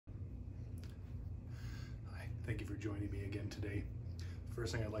Thank you for joining me again today. The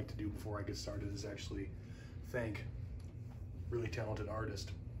first thing I'd like to do before I get started is actually thank a really talented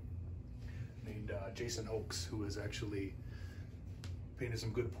artist named Jason Oakes, who has actually painted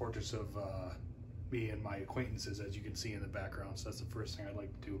some good portraits of me and my acquaintances, as you can see in the background. So that's the first thing I'd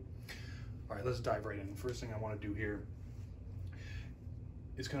like to do. All right, let's dive right in. The first thing I want to do here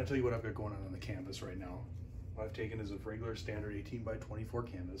is kind of tell you what I've got going on the canvas right now. What I've taken is a regular standard 18 by 24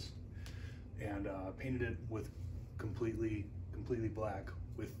 canvas and painted it with completely black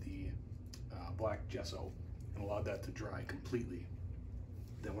with the black gesso and allowed that to dry completely.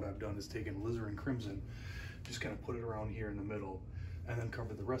 Then what I've done is taken alizarin crimson, just kind of put it around here in the middle, and then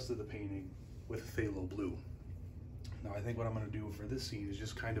covered the rest of the painting with phthalo blue. Now I think what I'm going to do for this scene is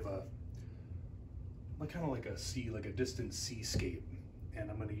just kind of like a sea, like a distant seascape,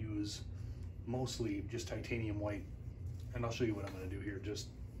 and I'm going to use mostly just titanium white, and I'll show you what I'm going to do here.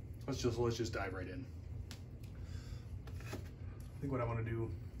 Let's just dive right in. I think what I want to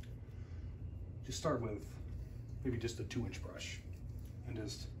do, just start with maybe just a 2-inch brush and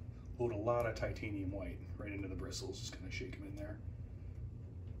just load a lot of titanium white right into the bristles. Just kind of shake them in there.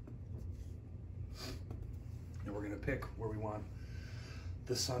 And we're going to pick where we want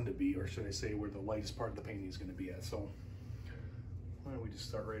the sun to be, or should I say where the lightest part of the painting is going to be at. So why don't we just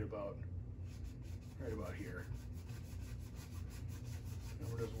start right about here.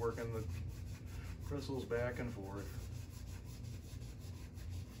 And we're just working the bristles back and forth.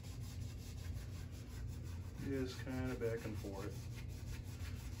 Just kind of back and forth.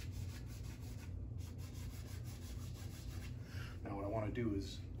 Now what I want to do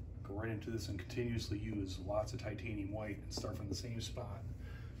is go right into this and continuously use lots of titanium white and start from the same spot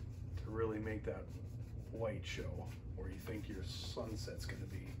to really make that white show where you think your sunset's going to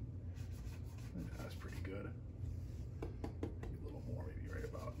be. That's pretty good. Maybe a little more, maybe right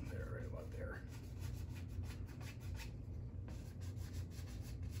about there, right about there.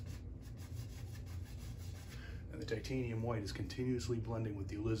 And the titanium white is continuously blending with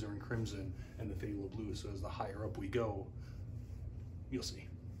the alizarin crimson and the phthalo blue, so as the higher up we go, you'll see.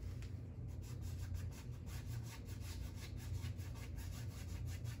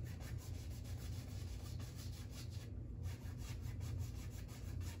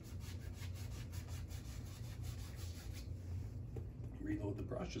 Reload the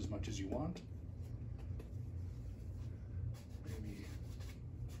brush as much as you want. Maybe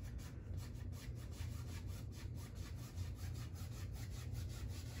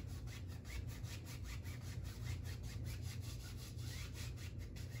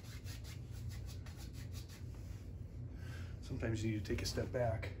sometimes you need to take a step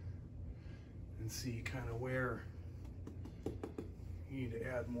back and see kind of where you need to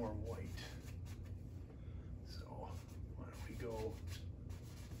add more white. So why don't we go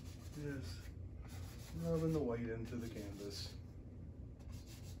just rubbing the white into the canvas.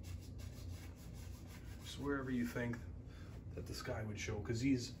 Just wherever you think that the sky would show, because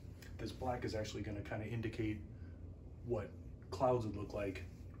this black is actually going to kind of indicate what clouds would look like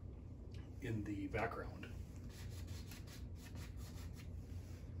in the background.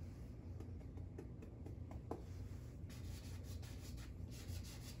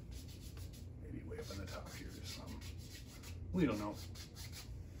 Maybe way up on the top here, there's some. We don't know.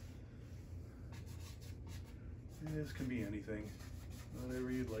 This can be anything,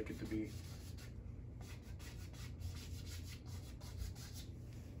 whatever you'd like it to be.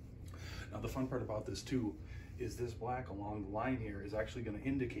 Now the fun part about this too is this black along the line here is actually going to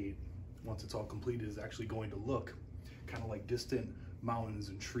indicate, once it's all completed, is actually going to look kind of like distant mountains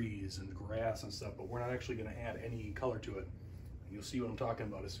and trees and grass and stuff, but we're not actually going to add any color to it. And you'll see what I'm talking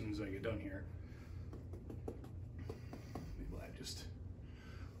about as soon as I get done here. Maybe we'll add just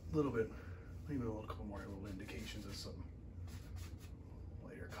a little bit, maybe a couple more little indications of some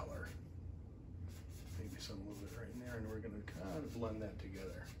lighter color. Maybe some a little bit right in there, and we're going to kind of blend that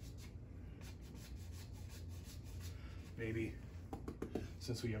together. Maybe,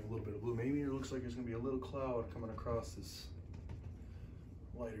 since we have a little bit of blue, maybe it looks like there's going to be a little cloud coming across this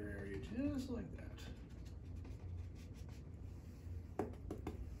lighter area, just like that.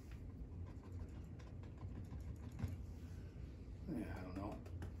 Yeah, I don't know.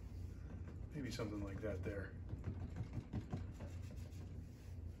 Maybe something like that there.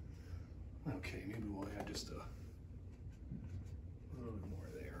 Okay, maybe we'll add just a little bit more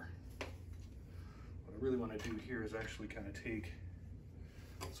there. What I really want to do here is actually kind of take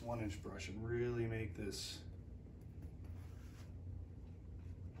this 1-inch brush and really make this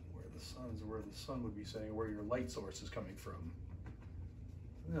where the sun would be setting, where your light source is coming from.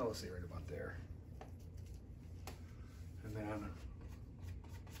 Now let's say right about there. And then just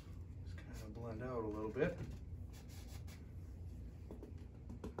kind of blend out a little bit.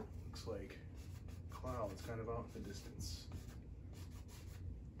 it's kind of out in the distance.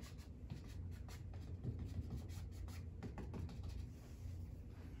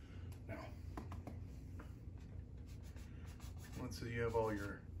 Now, once you have all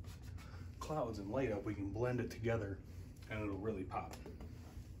your clouds and light up, we can blend it together and it'll really pop.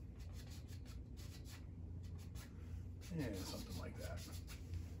 And something like that.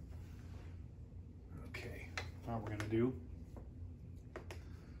 Okay, now what we're gonna do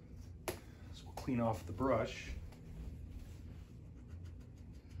is we'll clean off the brush.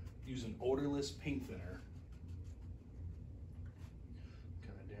 Use an odorless paint thinner.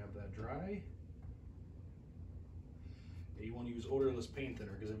 Kind of dab that dry. Yeah, you want to use odorless paint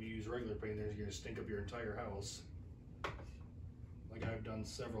thinner because if you use regular paint thinner, you're gonna stink up your entire house. Like I've done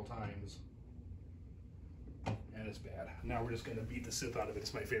several times. And it's bad. Now we're just going to beat the Sith out of it.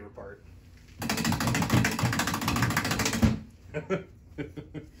 It's my favorite part.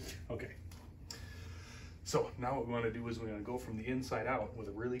 Okay. So now what we want to do is we're going to go from the inside out with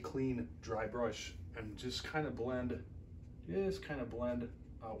a really clean, dry brush and just kind of blend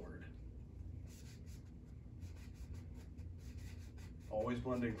outward. Always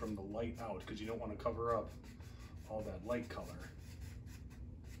blending from the light out because you don't want to cover up all that light color.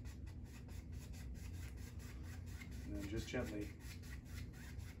 And then just gently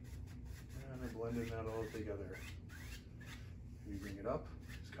and blending that all together. And you bring it up,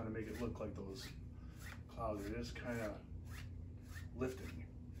 just kind of make it look like those clouds are just kind of lifting.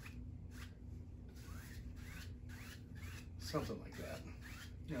 Something like that.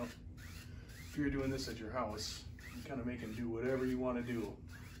 You know, if you're doing this at your house, you kind of make and do whatever you want to do.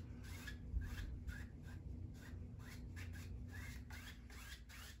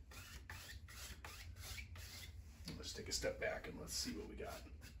 Let's take a step back and let's see what we got.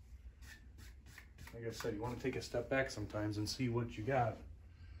 Like I said, you want to take a step back sometimes and see what you got.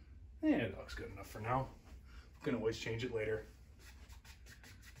 Yeah, it looks good enough for now. You can always change it later.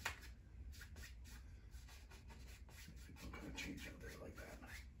 I'm going to change it there like that.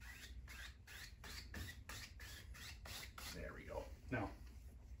 There we go. Now,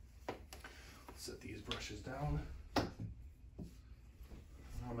 set these brushes down. Now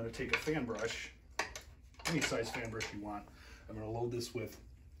I'm going to take a fan brush, any size fan brush you want. I'm going to load this with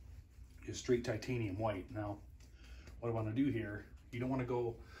is straight titanium white. Now, what I want to do here, you don't want to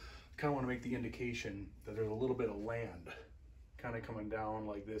go, kind of want to make the indication that there's a little bit of land kind of coming down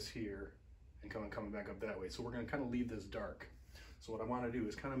like this here and coming back up that way. So we're going to kind of leave this dark. So what I want to do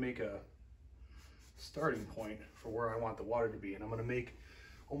is kind of make a starting point for where I want the water to be. And I'm going to make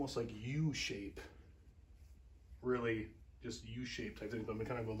almost like U shape, really just U-shaped type thing, but I'm going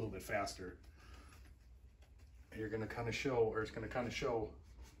to kind of go a little bit faster. And you're going to kind of show, or it's going to kind of show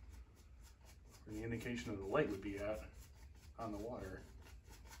where the indication of the light would be at on the water.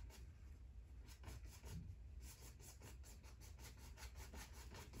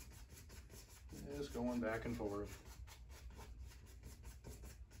 Just going back and forth.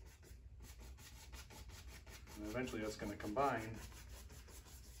 And eventually that's going to combine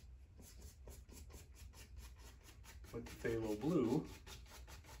with the phthalo blue,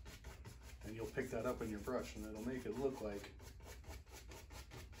 and you'll pick that up in your brush and it'll make it look like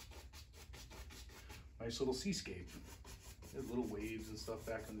a nice little seascape. There's little waves and stuff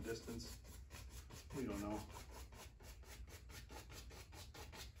back in the distance. We don't know.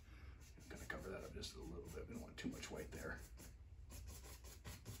 I'm going to cover that up just a little bit. We don't want too much white there.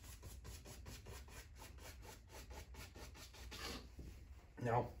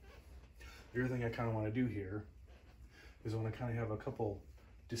 Now, the other thing I kind of want to do here is I want to kind of have a couple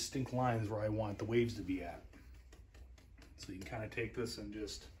distinct lines where I want the waves to be at. So you can kind of take this and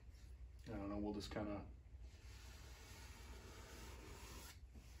just, I don't know, we'll just kind of,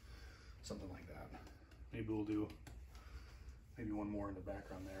 something like that. Maybe we'll do maybe one more in the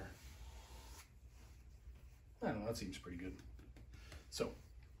background there. I don't know, that seems pretty good. So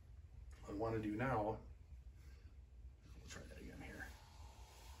what I want to do now, we'll try that again here.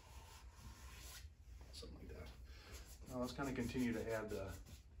 Something like that. Now let's kind of continue to add a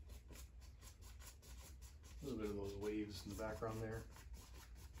little bit of those waves in the background there.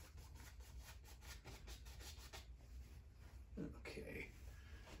 Okay.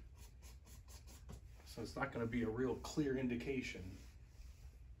 So it's not going to be a real clear indication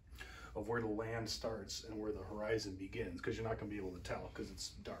of where the land starts and where the horizon begins, because you're not going to be able to tell because it's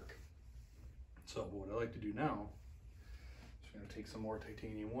dark. So what I like to do now is I'm going to take some more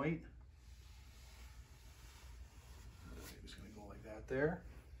titanium white. I'm just going to go like that there.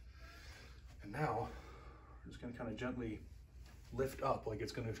 And now we're just going to kind of gently lift up, like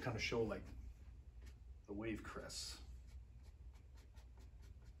it's going to kind of show like the wave crests.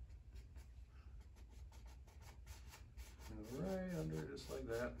 right under, just like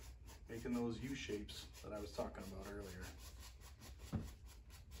that, making those U shapes that I was talking about earlier.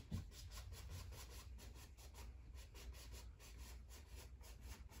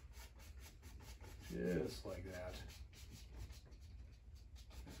 Just like that.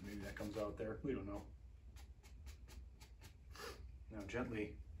 Maybe that comes out there, we don't know. Now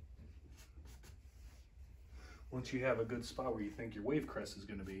gently, once you have a good spot where you think your wave crest is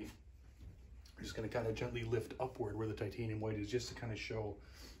going to be, you're just going to kind of gently lift upward where the titanium white is, just to kind of show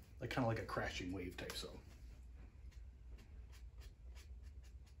like kind of like a crashing wave type. So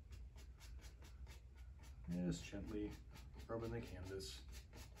just gently rubbing the canvas.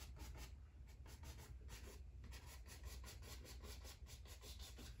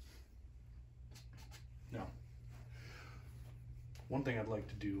 Now, one thing I'd like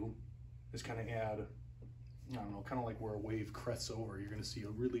to do is kind of add, I don't know, kind of like where a wave crests over, you're going to see a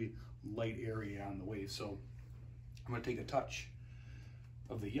really light area on the wave. So I'm going to take a touch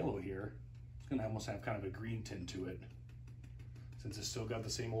of the yellow here. It's going to almost have kind of a green tint to it, since it's still got the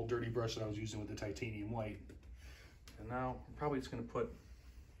same old dirty brush that I was using with the titanium white. And now I'm probably just going to put,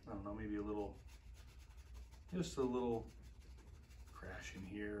 I don't know, maybe a little, just a little crash in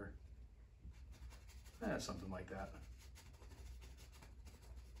here. Something like that.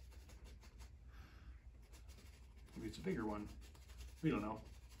 Maybe it's a bigger one. We don't know.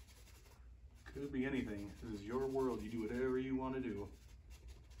 Could be anything. This is your world. You do whatever you want to do.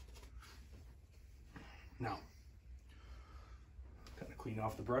 Now, kind of clean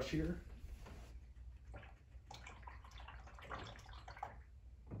off the brush here.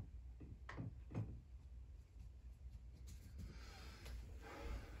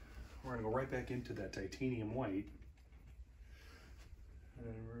 We're going to go right back into that titanium white,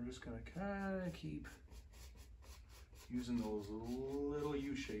 and we're just going to kind of keep using those little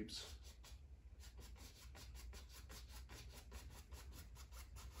U shapes.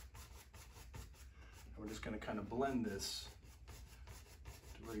 And we're just going to kind of blend this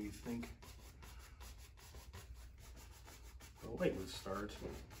to where you think the light would start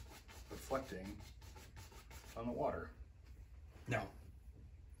reflecting on the water. Now,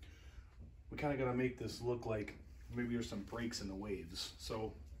 we kind of got to make this look like maybe there's some breaks in the waves.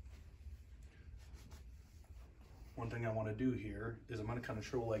 So one thing I want to do here is I'm going to kind of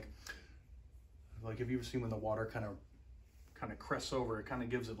show like if you've seen when the water kind of crests over, it kind of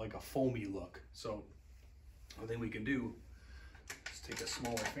gives it like a foamy look. So one thing we can do is take a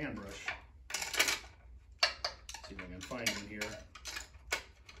smaller fan brush. See if I can find it in here.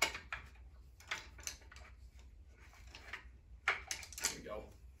 There we go.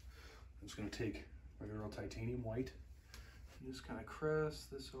 I'm just going to take regular old titanium white and just kind of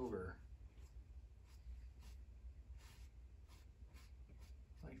crest this over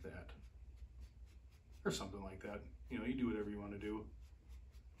like that, or something like that. You know, you do whatever you want to do.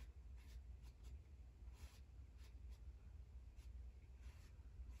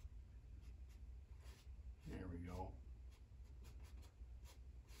 There we go.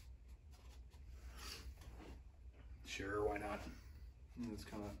 Sure, why not? And it's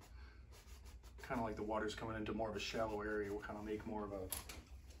kind of like the water's coming into more of a shallow area. We'll kind of make more of a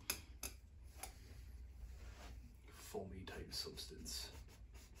foamy type substance.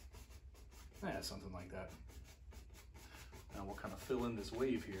 Yeah, something like that. Now we'll kind of fill in this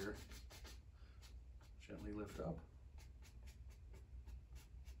wave here. Gently lift up.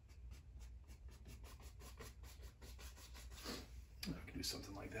 I can do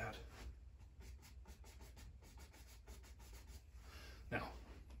something like that. Now,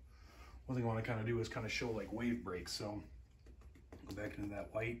 one thing I want to kind of do is kind of show like wave breaks. So go back into that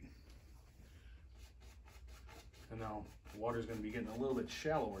white. And now the water is going to be getting a little bit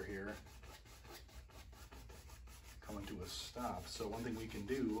shallower here, coming to a stop. So one thing we can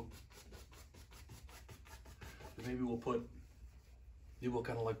do is maybe we'll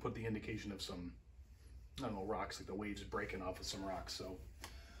kind of like put the indication of some, I don't know, rocks, like the waves breaking off of some rocks. So what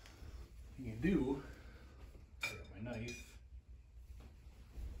you can do, I got my knife.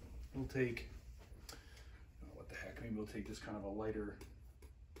 We'll take, oh, what the heck, maybe we'll take this kind of a lighter,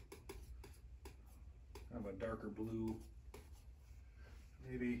 kind of a darker blue.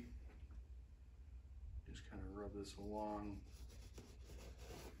 Maybe just kind of rub this along.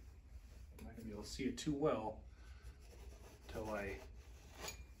 I'm not going to be able to see it too well until I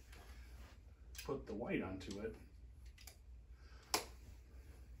put the white onto it. So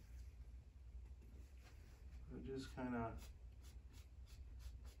just kind of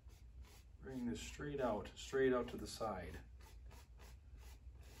bring this straight out to the side.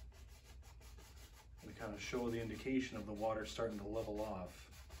 And kind of show the indication of the water starting to level off.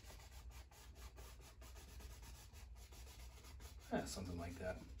 something like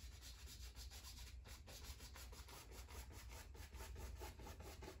that.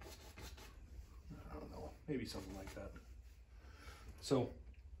 I don't know, maybe something like that. So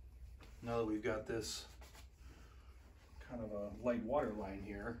now that we've got this kind of a light water line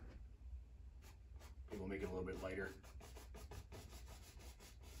here, maybe we'll make it a little bit lighter.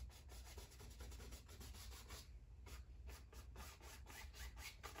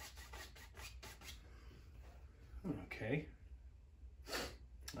 Okay.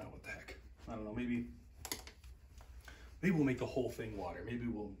 Now what the heck? I don't know. Maybe we'll make the whole thing water. Maybe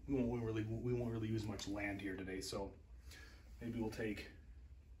we won't really use much land here today. So maybe we'll take.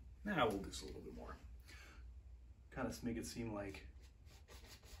 Nah, we'll do just a little bit more. Kind of make it seem like.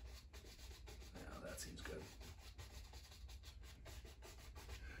 Yeah, that seems good.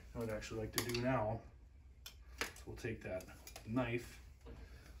 What I'd actually like to do now is we'll take that knife,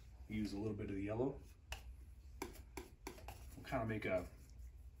 use a little bit of the yellow. Kind of make a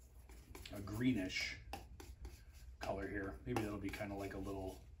greenish color here. Maybe that'll be kind of like a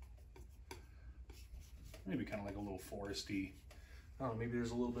little, maybe kind of like a little foresty. I don't know, maybe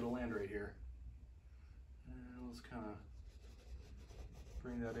there's a little bit of land right here. Let's kind of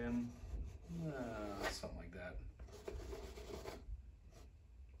bring that in, something like that.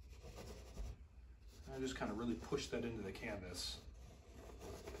 I just kind of really push that into the canvas.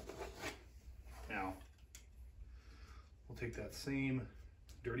 Now, we'll take that same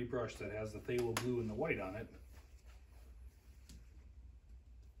dirty brush that has the phthalo blue and the white on it,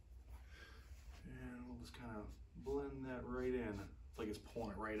 and we'll just kind of blend that right in. It's like it's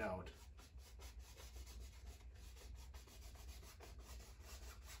pulling it right out.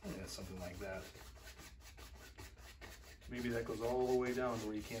 Yeah, something like that. Maybe that goes all the way down to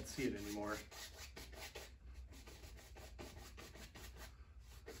where you can't see it anymore.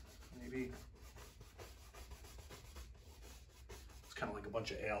 Maybe. Kind of like a bunch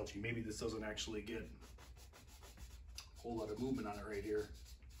of algae. Maybe this doesn't actually get a whole lot of movement on it right here.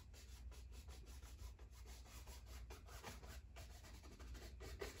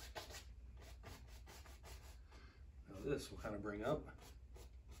 Now this will kind of bring up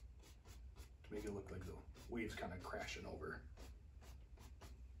to make it look like the waves kind of crashing over.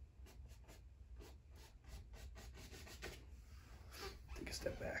 Take a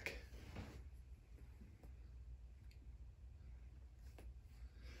step back.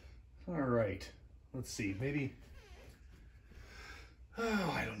 All right, let's see, maybe,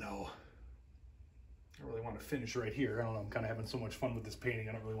 oh, I don't know. I really want to finish right here. I don't know, I'm kind of having so much fun with this painting.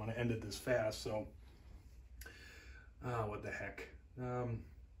 I don't really want to end it this fast, so, what the heck.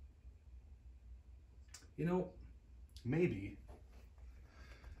 You know, maybe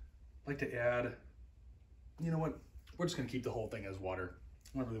I'd like to add, you know what, we're just going to keep the whole thing as water.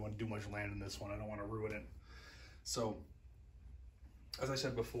 I don't really want to do much land in this one. I don't want to ruin it. So, as I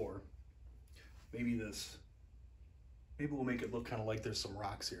said before, maybe we'll make it look kind of like there's some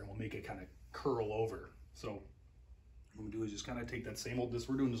rocks here, and we'll make it kind of curl over. So what we'll do is just kind of take that same old,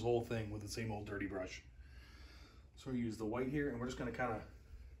 we're doing this whole thing with the same old dirty brush. So we use the white here, and we're just going to kind of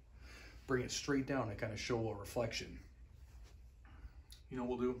bring it straight down and kind of show a reflection. You know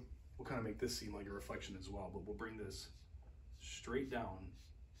what we'll do? We'll kind of make this seem like a reflection as well, but we'll bring this straight down.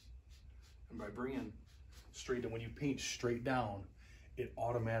 And by bringing straight down, when you paint straight down, it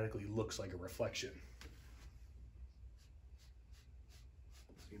automatically looks like a reflection.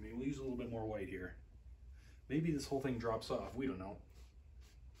 So maybe we'll use a little bit more white here. Maybe this whole thing drops off, we don't know.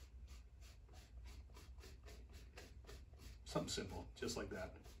 Something simple, just like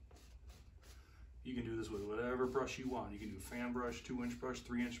that. You can do this with whatever brush you want. You can do a fan brush, 2-inch brush,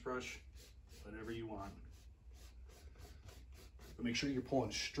 3-inch brush, whatever you want. But make sure you're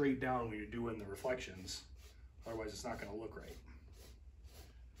pulling straight down when you're doing the reflections, otherwise it's not going to look right.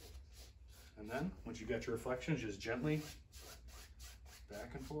 And then, once you've got your reflections, just gently back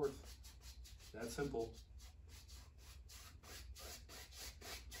and forth. That simple.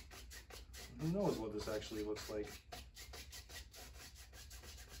 Who knows what this actually looks like?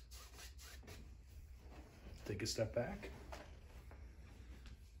 Take a step back.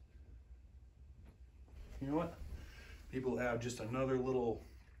 You know what? Maybe we'll have just another little,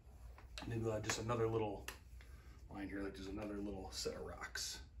 line here, like just another little set of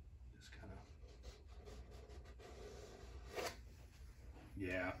rocks.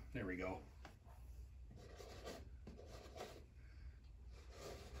 Yeah, there we go.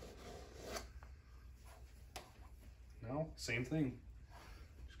 Now, same thing.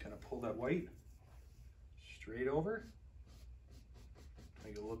 Just kind of pull that white straight over.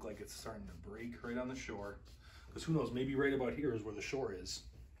 Make it look like it's starting to break right on the shore. Because who knows, maybe right about here is where the shore is.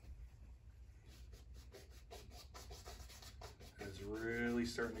 As really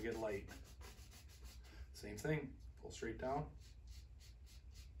starting to get light. Same thing, pull straight down.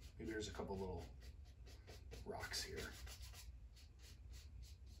 Maybe there's a couple little rocks here.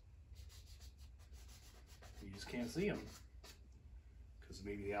 You just can't see them because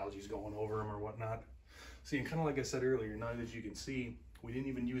maybe the algae's going over them or whatnot. See, and kind of like I said earlier, now that you can see, we didn't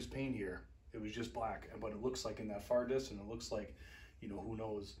even use paint here. It was just black, but it looks like in that far distance, it looks like, you know, who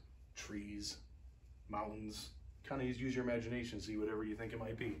knows, trees, mountains. Kind of use your imagination, see whatever you think it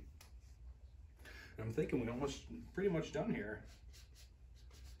might be. And I'm thinking we're almost pretty much done here.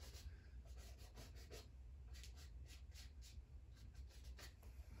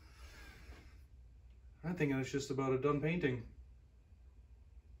 I'm thinking it's just about a done painting.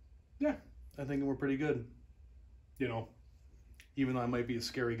 Yeah, I think we're pretty good. You know, even though I might be a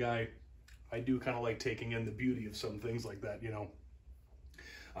scary guy, I do kind of like taking in the beauty of some things like that, you know.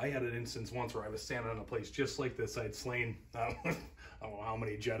 I had an instance once where I was standing on a place just like this. I'd slain, I don't know how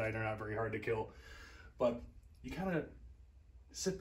many Jedi, they're not very hard to kill. But you kind of sit